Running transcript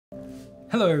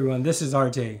Hello everyone, this is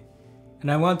RJ,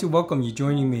 and I want to welcome you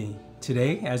joining me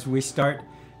today as we start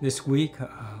this week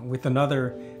with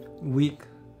another week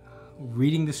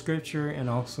reading the scripture and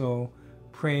also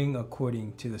praying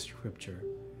according to the scripture.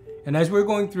 And as we're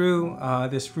going through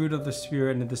this fruit of the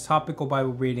Spirit and this topical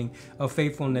Bible reading of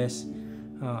faithfulness,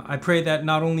 I pray that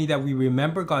not only that we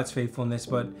remember God's faithfulness,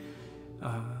 but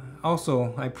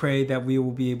also I pray that we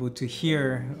will be able to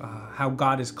hear how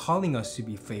God is calling us to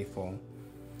be faithful.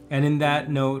 And in that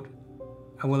note,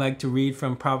 I would like to read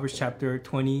from Proverbs chapter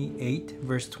 28,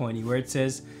 verse 20, where it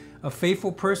says, "A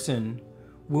faithful person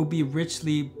will be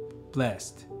richly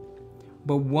blessed,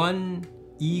 but one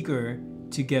eager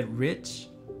to get rich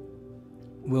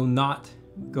will not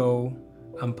go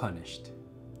unpunished."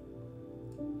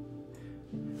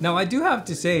 Now, I do have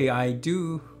to say, I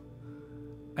do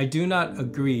not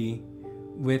agree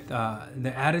with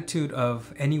the attitude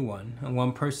of anyone,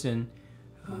 one person,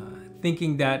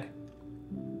 thinking that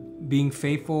being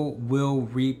faithful will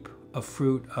reap a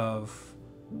fruit of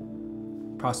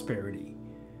prosperity.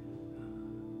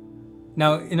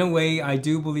 Now, in a way, I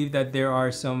do believe that there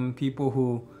are some people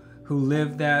who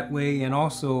live that way and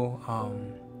also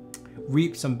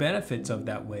reap some benefits of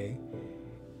that way.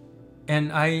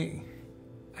 And I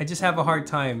just have a hard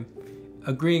time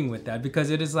agreeing with that, because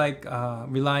it is like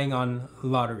relying on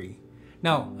lottery.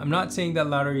 Now, I'm not saying that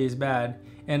lottery is bad.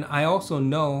 And I also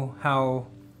know how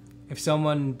if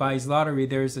someone buys lottery,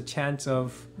 there's a chance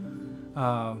of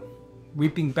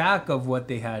reaping back of what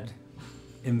they had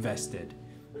invested.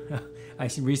 I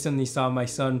recently saw my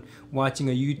son watching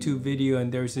a YouTube video,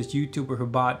 and there's this YouTuber who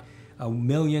bought $1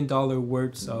 million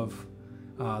worth of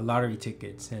lottery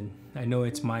tickets. And I know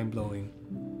it's mind-blowing.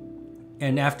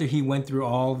 And after he went through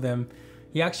all of them,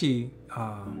 he actually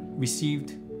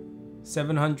received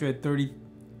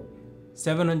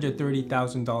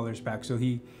 $730,000 back. So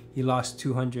he lost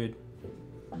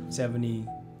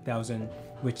 $270,000,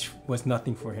 which was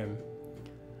nothing for him.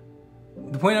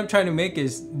 The point I'm trying to make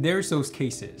is there's those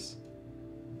cases.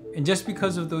 And just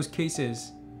because of those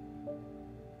cases,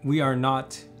 we are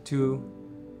not to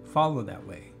follow that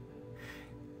way.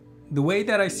 The way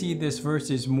that I see this verse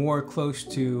is more close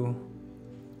to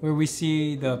where we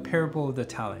see the parable of the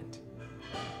talent,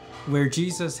 where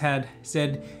Jesus had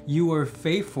said, "You were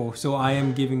faithful, so I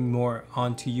am giving more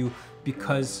onto you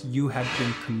because you have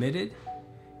been committed,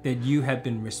 that you have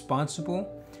been responsible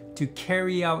to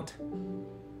carry out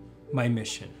my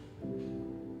mission."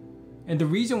 And the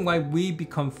reason why we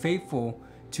become faithful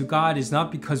to God is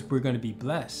not because we're going to be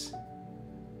blessed.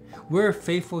 We're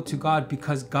faithful to God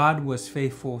because God was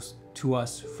faithful to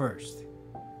us first.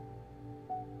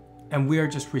 And we are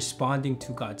just responding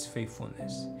to God's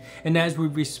faithfulness. And as we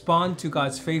respond to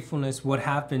God's faithfulness, what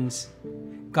happens?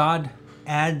 God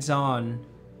adds on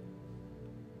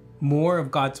more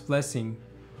of God's blessing,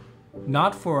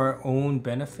 not for our own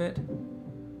benefit,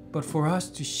 but for us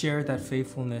to share that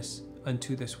faithfulness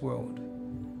unto this world.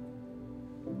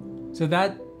 So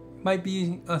that might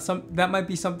be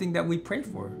something that we pray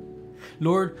for.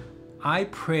 Lord, I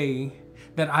pray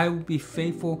that I will be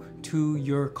faithful to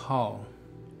your call.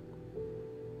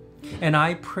 And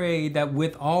I pray that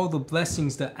with all the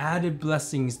blessings, the added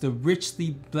blessings, the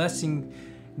richly blessing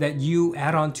that you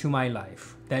add on to my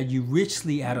life, that you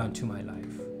richly add on to my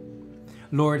life.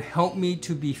 Lord, help me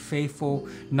to be faithful,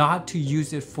 not to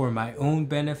use it for my own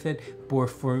benefit,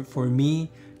 but for me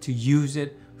to use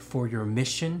it for your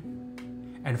mission,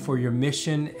 and for your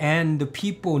mission and the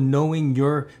people knowing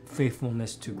your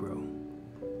faithfulness to grow.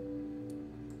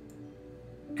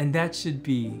 And that should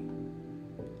be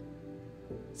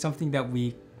something that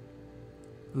we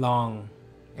long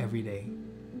every day,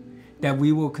 that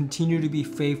we will continue to be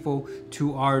faithful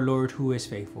to our Lord who is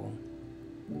faithful,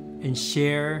 and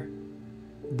share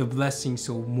the blessing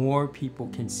so more people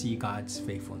can see God's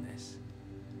faithfulness.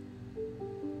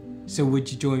 So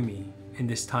would you join me in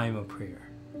this time of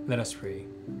prayer? Let us pray.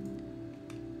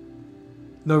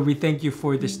 Lord, we thank you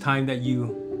for this time that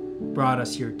you brought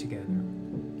us here together.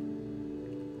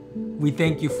 We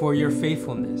thank you for your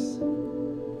faithfulness.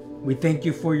 We thank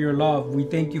you for your love. We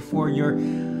thank you for your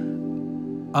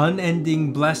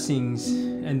unending blessings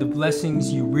and the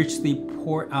blessings you richly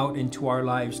pour out into our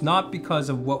lives, not because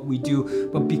of what we do,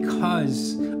 but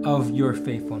because of your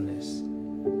faithfulness.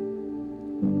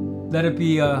 Let it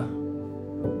be a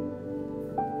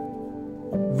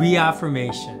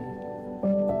reaffirmation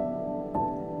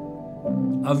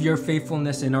of your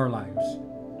faithfulness in our lives.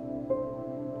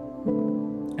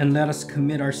 And let us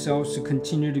commit ourselves to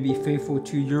continue to be faithful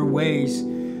to your ways,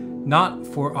 not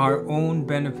for our own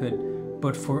benefit,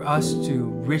 but for us to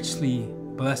richly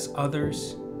bless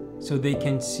others so they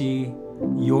can see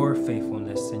your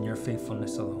faithfulness and your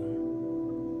faithfulness alone.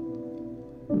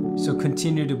 So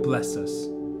continue to bless us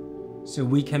so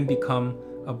we can become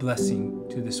a blessing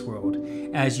to this world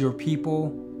as your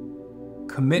people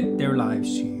commit their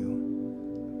lives to you.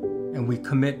 And we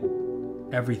commit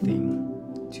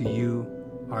everything to you,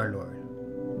 our Lord.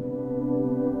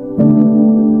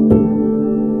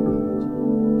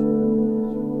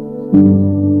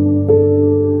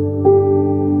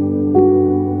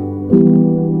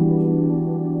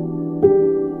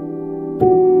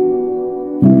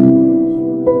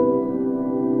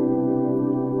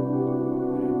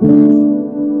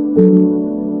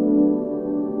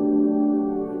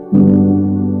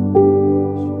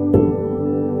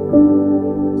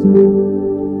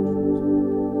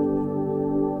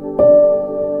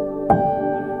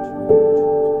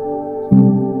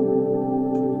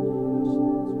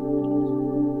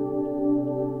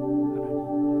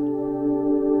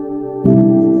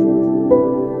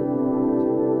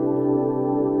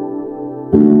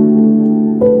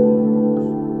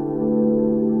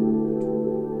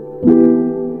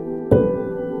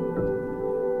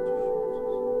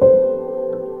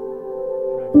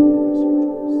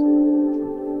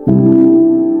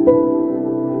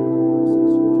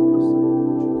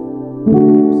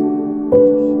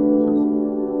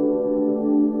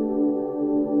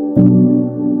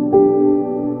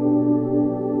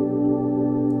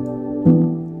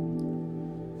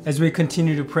 As we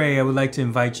continue to pray, I would like to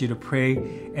invite you to pray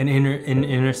in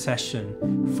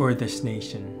intercession for this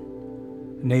nation.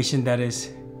 A nation that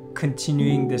is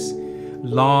continuing this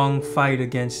long fight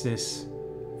against this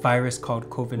virus called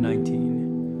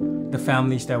COVID-19. The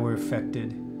families that were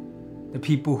affected, the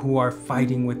people who are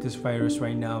fighting with this virus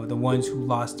right now, the ones who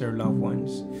lost their loved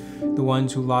ones, the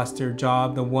ones who lost their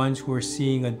job, the ones who are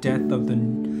seeing a death of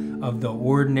the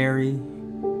ordinary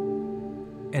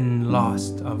and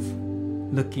lost of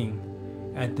looking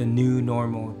at the new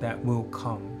normal that will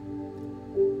come,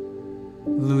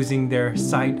 losing their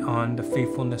sight on the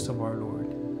faithfulness of our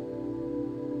Lord.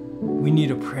 We need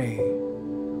to pray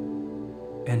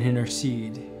and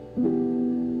intercede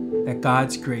that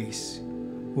God's grace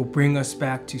will bring us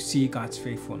back to see God's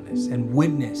faithfulness and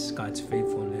witness God's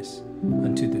faithfulness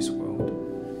unto this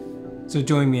world. So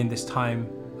join me in this time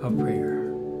of prayer.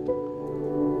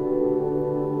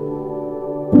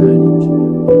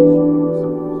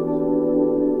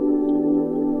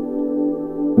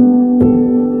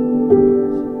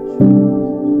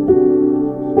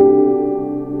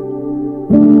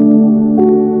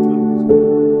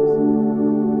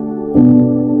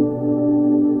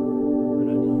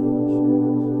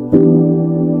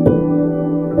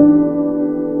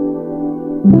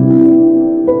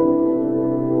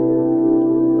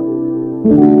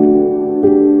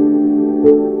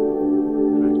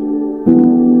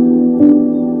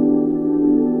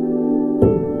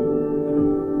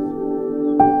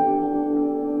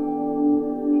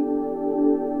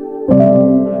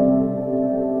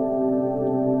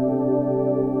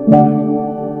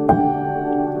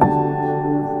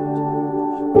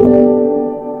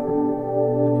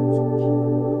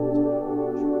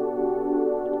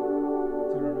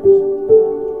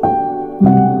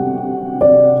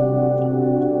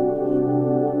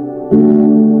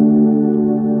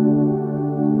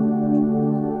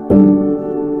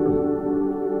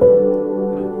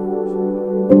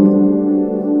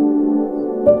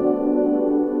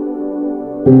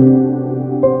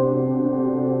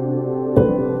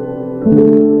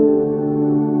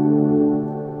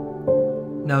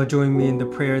 Now join me in the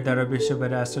prayer that our bishop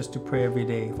had asked us to pray every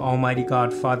day. Almighty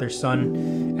God, Father, Son,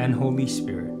 and Holy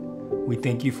Spirit, we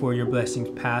thank you for your blessings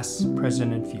past,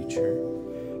 present, and future.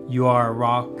 You are a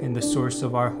rock and the source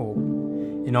of our hope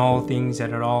in all things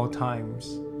and at all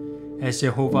times. As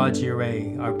Jehovah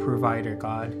Jireh, our provider,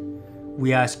 God,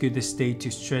 we ask you this day to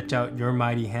stretch out your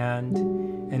mighty hand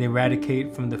and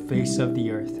eradicate from the face of the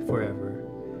earth forever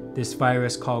this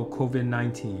virus called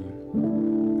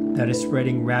COVID-19 that is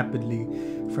spreading rapidly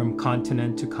from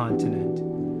continent to continent.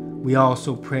 We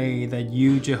also pray that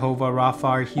you, Jehovah Rapha,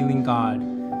 our healing God,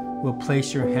 will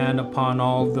place your hand upon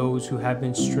all those who have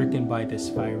been stricken by this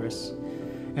virus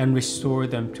and restore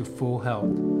them to full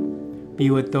health. Be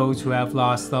with those who have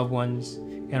lost loved ones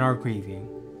and are grieving.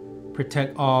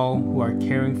 Protect all who are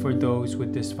caring for those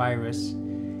with this virus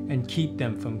and keep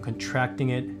them from contracting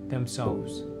it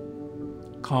themselves.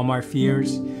 Calm our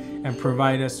fears and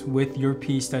provide us with your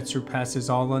peace that surpasses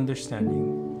all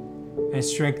understanding, and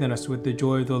strengthen us with the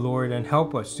joy of the Lord, and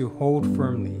help us to hold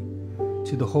firmly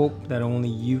to the hope that only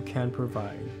you can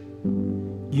provide.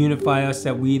 Unify us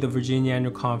that we, the Virginia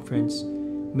Annual Conference,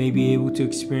 may be able to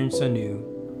experience anew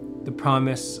the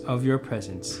promise of your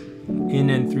presence in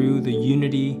and through the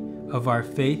unity of our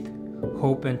faith,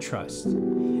 hope, and trust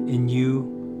in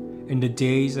you in the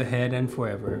days ahead and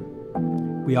forever.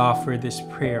 We offer this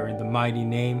prayer in the mighty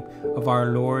name of our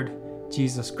Lord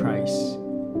Jesus Christ.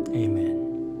 Amen.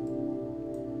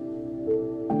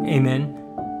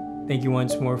 Amen. Thank you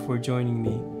once more for joining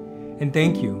me. And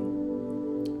thank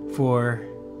you for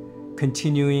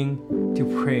continuing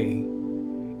to pray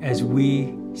as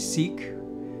we seek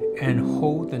and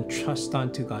hold and trust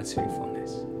unto God's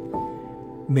faithfulness.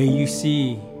 May you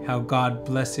see how God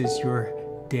blesses your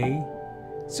day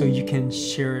so you can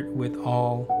share it with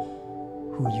all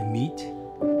who you meet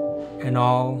and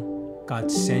all God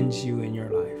sends you in your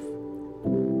life.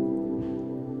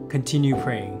 Continue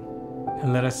praying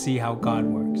and let us see how God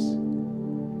works.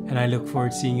 And I look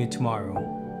forward to seeing you tomorrow.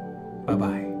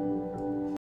 Bye-bye.